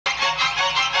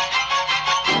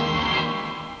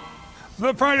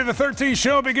The Friday the 13th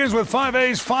show begins with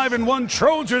 5A's 5-1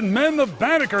 Trojan men of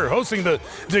Banneker hosting the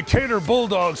Decatur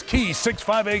Bulldogs key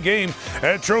 6-5A game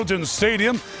at Trojan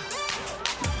Stadium.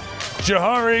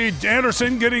 Jahari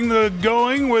Anderson getting the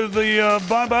going with the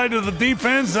bye-bye to the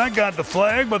defense. That got the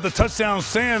flag, but the touchdown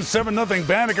stands 7-0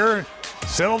 Banneker.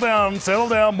 Settle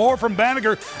down. More from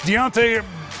Banneker. Deontay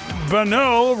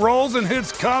Bano rolls and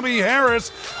hits Cobby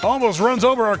Harris. Almost runs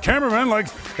over our cameraman like,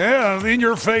 yeah, in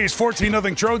your face.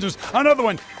 14-0 Trojans. Another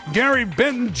one. Gary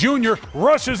Benton Jr.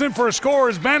 rushes in for a score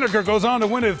as Banneker goes on to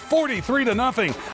win it 43-0.